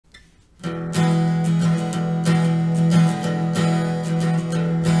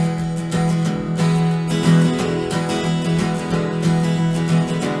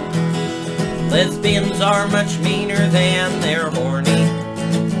lesbians are much meaner than they're horny.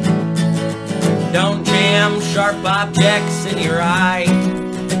 Don't jam sharp objects in your eye.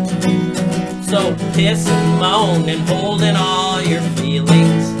 So piss and moan and hold in all your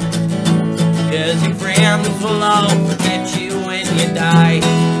feelings, 'cause your friends will all forget you when you die.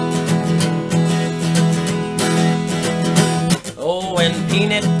 Oh, and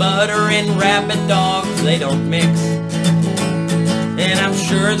peanut butter and rabid dogs, they don't mix. And I'm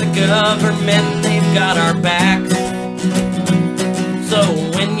sure the government, they've got our backs. So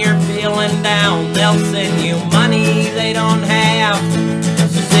when you're feeling down, they'll send you money they don't have.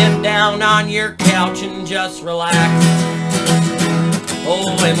 So sit down on your couch and just relax.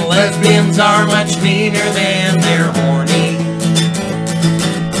 Oh, and lesbians are much meaner than they're horny.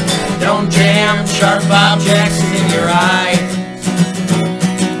 Don't jam sharp objects in your eye.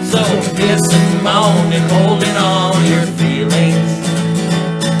 So piss and moan and hold in all your feelings,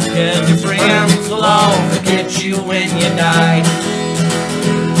 'cause your friends will all forget you when you die.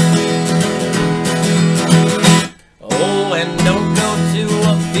 Oh, and don't go to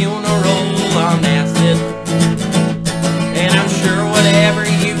a funeral on acid. And I'm sure whatever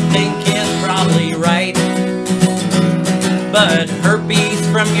you think is probably right, but herpes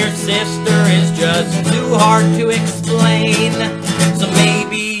from your sister is just too hard to explain. So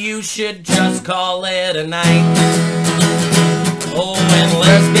maybe you should just call it a night. Oh, and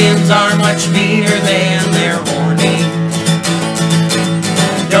lesbians are much meaner than they're horny.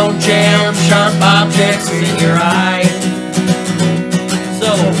 Don't jam sharp objects in your eye.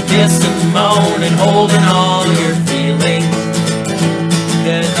 So piss and moan and hold in all your feelings,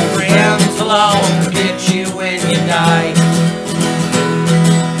 'cause your friends will all forget you when you die.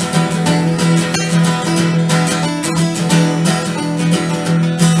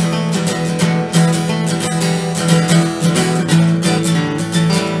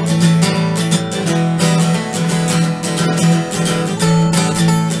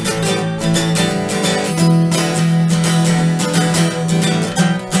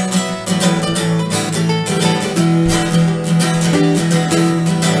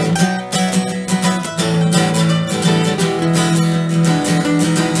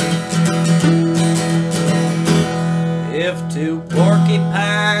 If two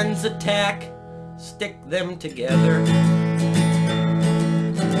porcupines attack, stick them together.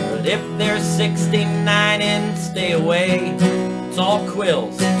 But if they're 69 and stay away, it's all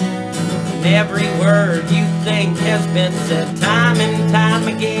quills. And every word you think has been said time and time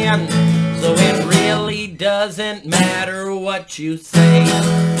again, so it really doesn't matter what you say.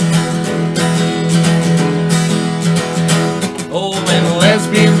 Oh, and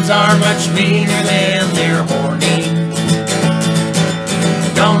lesbians are much meaner than they're horny.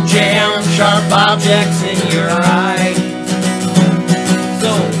 Don't jam sharp objects in your eye.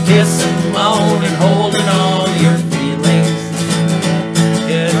 So piss and moan and hold in all your feelings,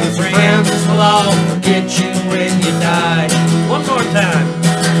 'cause your friends will all forget you when you die. One more time.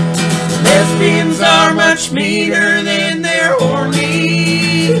 Lesbians are much meaner than they're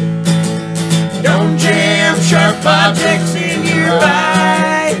horny. Don't jam sharp objects in your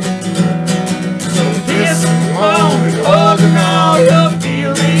eye. So piss and moan and hold in all your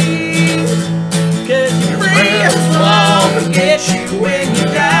feelings, 'cause your friends will all forget you when you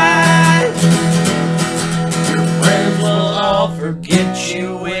die. Your friends will all forget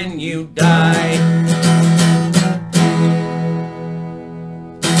you when you die.